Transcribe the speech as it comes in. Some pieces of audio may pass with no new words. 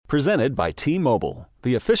Presented by T-Mobile,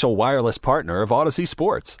 the official wireless partner of Odyssey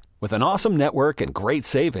Sports. With an awesome network and great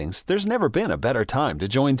savings, there's never been a better time to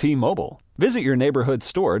join T-Mobile. Visit your neighborhood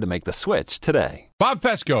store to make the switch today. Bob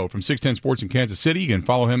Fesco from 610 Sports in Kansas City. You can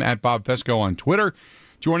follow him at Bob Fesco on Twitter.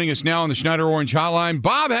 Joining us now on the Schneider Orange Hotline.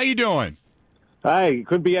 Bob, how you doing? Hi,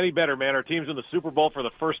 couldn't be any better, man. Our team's in the Super Bowl for the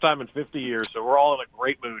first time in 50 years, so we're all in a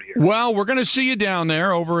great mood here. Well, we're going to see you down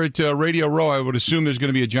there over at Radio Row. I would assume there's going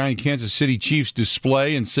to be a giant Kansas City Chiefs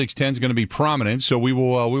display, and 610 is going to be prominent. So we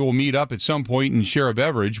will meet up at some point and share a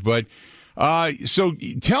beverage. But so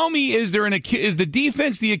tell me, is the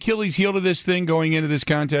defense the Achilles heel to this thing going into this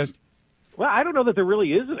contest? Well, I don't know that there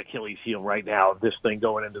really is an Achilles heel right now of this thing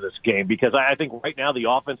going into this game, because I think right now the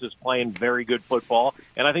offense is playing very good football,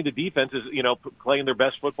 and I think the defense is, playing their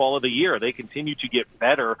best football of the year. They continue to get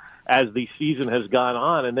better as the season has gone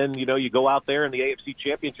on, and then, you go out there in the AFC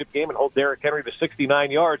Championship game and hold Derrick Henry to 69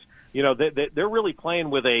 yards. They're really playing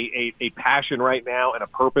with a passion right now and a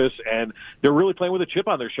purpose, and they're really playing with a chip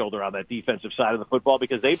on their shoulder on that defensive side of the football,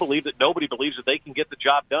 because they believe that nobody believes that they can get the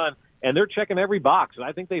job done, and they're checking every box. And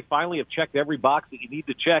I think they finally have checked every box that you need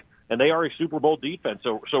to check, and they are a Super Bowl defense.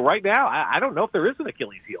 So right now, I don't know if there is an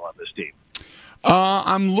Achilles heel on this team.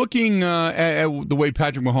 I'm looking at the way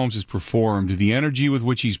Patrick Mahomes has performed, the energy with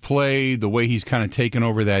which he's played, the way he's kind of taken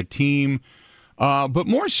over that team. But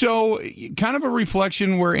more so, kind of a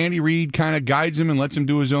reflection where Andy Reid kind of guides him and lets him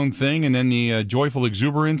do his own thing, and then the joyful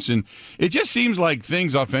exuberance. And it just seems like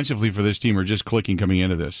things offensively for this team are just clicking coming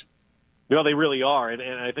into this. They really are. And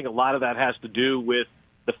I think a lot of that has to do with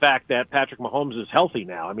the fact that Patrick Mahomes is healthy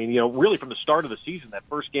now. I mean, really from the start of the season, that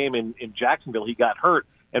first game in Jacksonville, he got hurt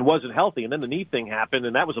and wasn't healthy. And then the knee thing happened,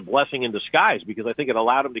 and that was a blessing in disguise, because I think it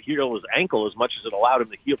allowed him to heal his ankle as much as it allowed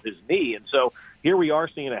him to heal his knee. And so here we are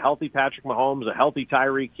seeing a healthy Patrick Mahomes, a healthy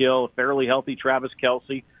Tyreek Hill, a fairly healthy Travis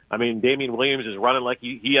Kelce. I mean, Damian Williams is running like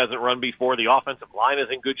he hasn't run before. The offensive line is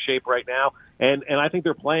in good shape right now. And I think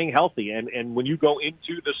they're playing healthy. And when you go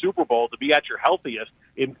into the Super Bowl to be at your healthiest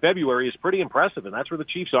in February is pretty impressive, and that's where the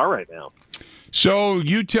Chiefs are right now. So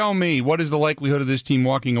you tell me, what is the likelihood of this team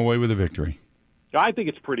walking away with a victory? I think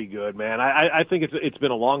it's pretty good, man. I think it's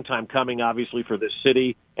been a long time coming, obviously, for this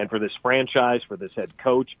city and for this franchise, for this head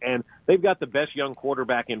coach. And they've got the best young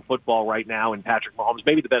quarterback in football right now in Patrick Mahomes,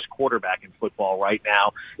 maybe the best quarterback in football right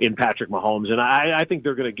now in Patrick Mahomes. And I think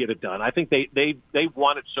they're going to get it done. I think they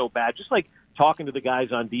want it so bad, just like talking to the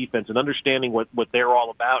guys on defense and understanding what they're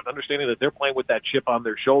all about, and understanding that they're playing with that chip on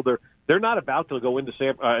their shoulder. They're not about to go into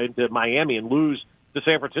Miami and lose to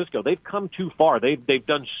San Francisco. They've come too far. They've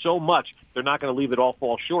done so much. They're not going to leave it all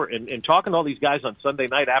fall short. And talking to all these guys on Sunday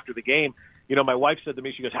night after the game, my wife said to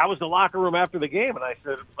me, she goes, "How was the locker room after the game?" And I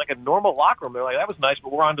said, "It was like a normal locker room." They're like, "That was nice,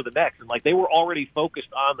 but we're on to the next." And they were already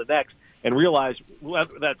focused on the next and realized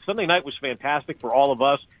that Sunday night was fantastic for all of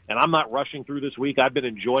us. And I'm not rushing through this week. I've been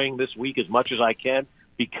enjoying this week as much as I can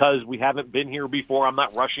because we haven't been here before. I'm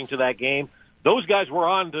not rushing to that game. Those guys were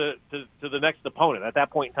on to the next opponent. At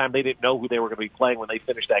that point in time, they didn't know who they were going to be playing when they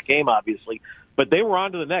finished that game, obviously. But they were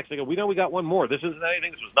on to the next. They go, "We know we got one more. This isn't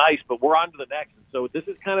anything. This was nice, but we're on to the next." And so this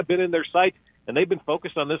has kind of been in their sights, and they've been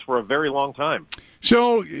focused on this for a very long time.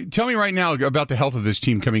 So tell me right now about the health of this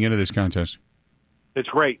team coming into this contest. It's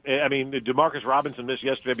great. I mean, DeMarcus Robinson missed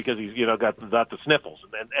yesterday because he's got the sniffles,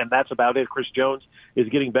 and that's about it. Chris Jones is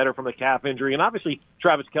getting better from a calf injury, and obviously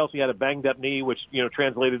Travis Kelce had a banged up knee, which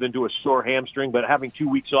translated into a sore hamstring. But having 2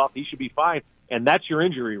 weeks off, he should be fine. And that's your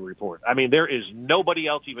injury report. I mean, there is nobody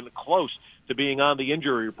else even close to being on the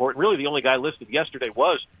injury report. And really, the only guy listed yesterday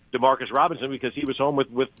was DeMarcus Robinson because he was home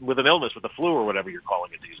with an illness, with the flu or whatever you're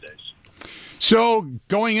calling it these days. So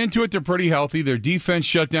going into it, they're pretty healthy. Their defense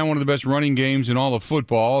shut down one of the best running games in all of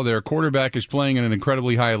football. Their quarterback is playing at an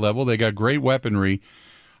incredibly high level. They got great weaponry.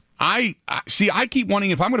 I keep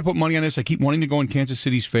wanting, if I'm going to put money on this, I keep wanting to go in Kansas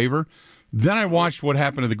City's favor. Then I watched what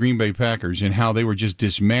happened to the Green Bay Packers and how they were just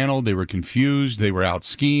dismantled. They were confused. They were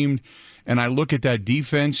out-schemed. And I look at that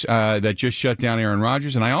defense that just shut down Aaron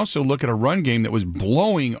Rodgers, and I also look at a run game that was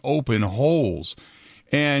blowing open holes.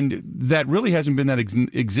 And that really hasn't been that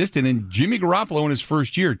existent. And Jimmy Garoppolo in his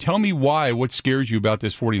first year, tell me why, what scares you about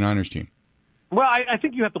this 49ers team? Well, I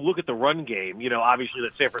think you have to look at the run game. Obviously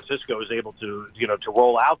that San Francisco is able to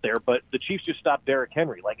roll out there, but the Chiefs just stopped Derrick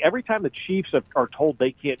Henry. Every time the Chiefs are told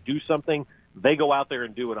they can't do something, they go out there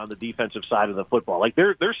and do it on the defensive side of the football.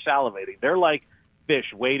 They're salivating. They're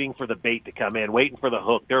fish waiting for the bait to come in, waiting for the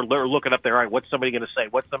hook. They're looking up there. All right, what's somebody going to say?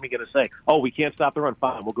 What's somebody going to say? Oh, we can't stop the run.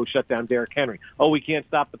 Fine, we'll go shut down Derrick Henry. Oh, we can't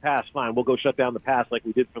stop the pass. Fine, we'll go shut down the pass like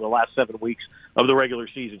we did for the last 7 weeks of the regular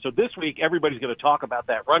season. So this week, everybody's going to talk about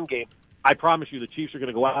that run game. I promise you the Chiefs are going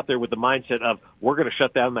to go out there with the mindset of we're going to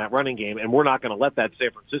shut down that running game, and we're not going to let that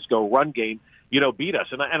San Francisco run game, beat us.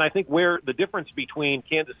 And I think where the difference between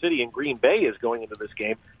Kansas City and Green Bay is going into this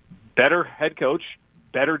game, better head coach,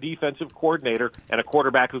 better defensive coordinator, and a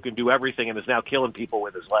quarterback who can do everything and is now killing people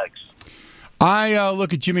with his legs. I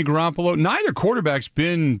look at Jimmy Garoppolo. Neither quarterback's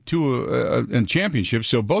been to a championship,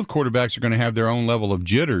 so both quarterbacks are going to have their own level of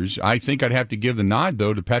jitters. I think I'd have to give the nod,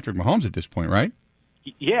 though, to Patrick Mahomes at this point, right?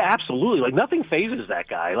 Yeah, absolutely. Like, nothing phases that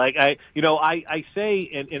guy. Like, I say,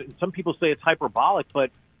 and some people say it's hyperbolic,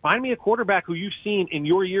 but find me a quarterback who you've seen in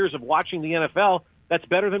your years of watching the NFL that's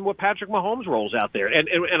better than what Patrick Mahomes rolls out there.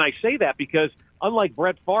 And I say that because unlike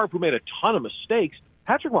Brett Favre, who made a ton of mistakes,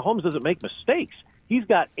 Patrick Mahomes doesn't make mistakes. He's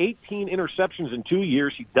got 18 interceptions in 2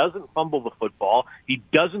 years. He doesn't fumble the football. He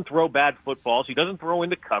doesn't throw bad footballs. He doesn't throw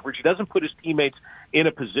into coverage. He doesn't put his teammates in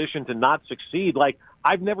a position to not succeed. Like,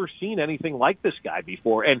 I've never seen anything like this guy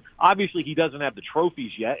before. And obviously he doesn't have the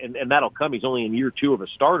trophies yet, and that'll come. He's only in year 2 of a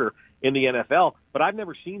starter in the NFL. But I've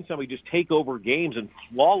never seen somebody just take over games and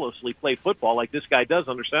flawlessly play football like this guy does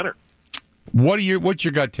under center. What's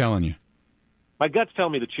your gut telling you? My gut's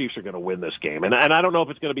telling me the Chiefs are going to win this game. And I don't know if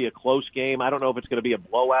it's going to be a close game. I don't know if it's going to be a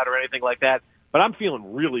blowout or anything like that. But I'm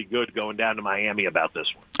feeling really good going down to Miami about this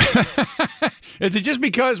one. Is it just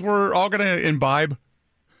because we're all going to imbibe?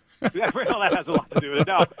 Yeah, well, that has a lot to do with it.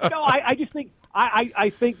 No, I just think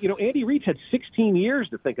I think Andy Reid's had 16 years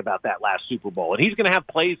to think about that last Super Bowl, and he's going to have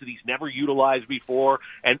plays that he's never utilized before.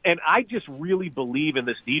 And I just really believe in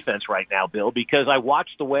this defense right now, Bill, because I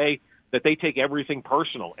watched the way that they take everything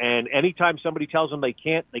personal. And anytime somebody tells them they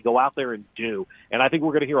can't, they go out there and do. And I think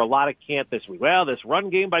we're going to hear a lot of can't this week. Well, this run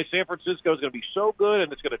game by San Francisco is going to be so good,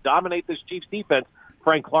 and it's going to dominate this Chiefs defense.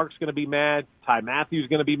 Frank Clark's going to be mad. Ty Matthews is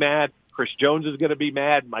going to be mad. Chris Jones is going to be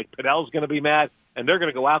mad. Mike Piddell's going to be mad. And they're going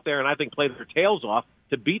to go out there and I think play their tails off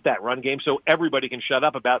to beat that run game so everybody can shut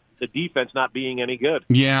up about the defense not being any good.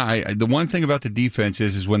 Yeah, the one thing about the defense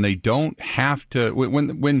is when they don't have to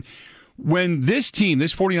when this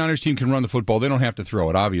 49ers team can run the football, they don't have to throw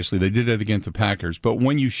it, obviously. They did it against the Packers. But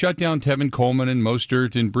when you shut down Tevin Coleman and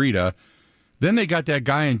Mostert and Breida, then they got that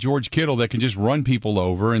guy in George Kittle that can just run people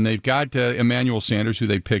over, and they've got Emmanuel Sanders, who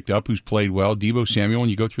they picked up, who's played well, Deebo Samuel,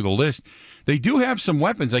 and you go through the list. They do have some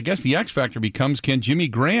weapons. I guess the X factor becomes, can Jimmy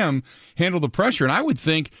Graham handle the pressure? And I would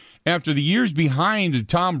think after the years behind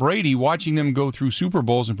Tom Brady, watching them go through Super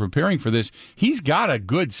Bowls and preparing for this, he's got a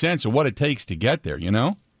good sense of what it takes to get there,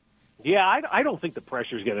 Yeah, I don't think the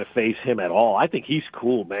pressure is going to face him at all. I think he's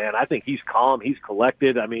cool, man. I think he's calm. He's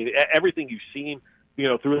collected. I mean, everything you've seen,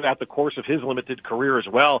 throughout the course of his limited career as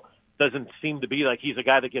well, doesn't seem to be like he's a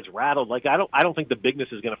guy that gets rattled. Like, I don't think the bigness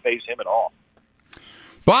is going to face him at all.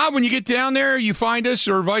 Bob, when you get down there, you find us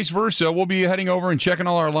or vice versa. We'll be heading over and checking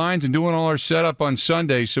all our lines and doing all our setup on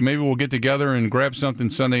Sunday. So maybe we'll get together and grab something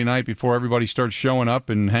Sunday night before everybody starts showing up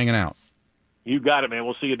and hanging out. You got it, man.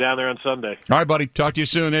 We'll see you down there on Sunday. All right, buddy. Talk to you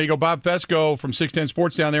soon. There you go. Bob Fescoe from 610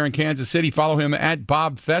 Sports down there in Kansas City. Follow him at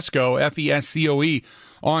Bob Fescoe, Fescoe,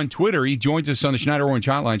 on Twitter. He joins us on the Schneider Orange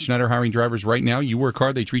Hotline. Schneider hiring drivers right now. You work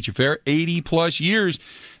hard. They treat you fair. 80-plus years.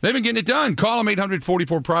 They've been getting it done. Call them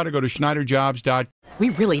 844-PROD. Go to SchneiderJobs.com. We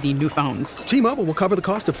really need new phones. T-Mobile will cover the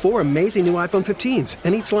cost of 4 amazing new iPhone 15s,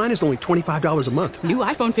 and each line is only $25 a month. New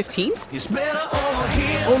iPhone 15s? It's better over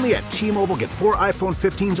here. Only at T-Mobile, get 4 iPhone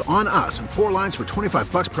 15s on us and 4 lines for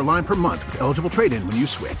 $25 per line per month with eligible trade-in when you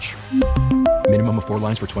switch. Minimum of 4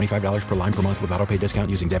 lines for $25 per line per month with autopay discount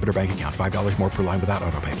using debit or bank account. $5 more per line without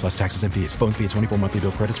autopay, plus taxes and fees. Phone fee at 24 monthly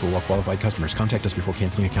bill credits for well-qualified customers. Contact us before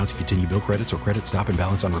canceling account to continue bill credits or credit stop and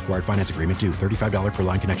balance on required finance agreement due. $35 per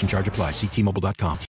line connection charge applies. See T-Mobile.com.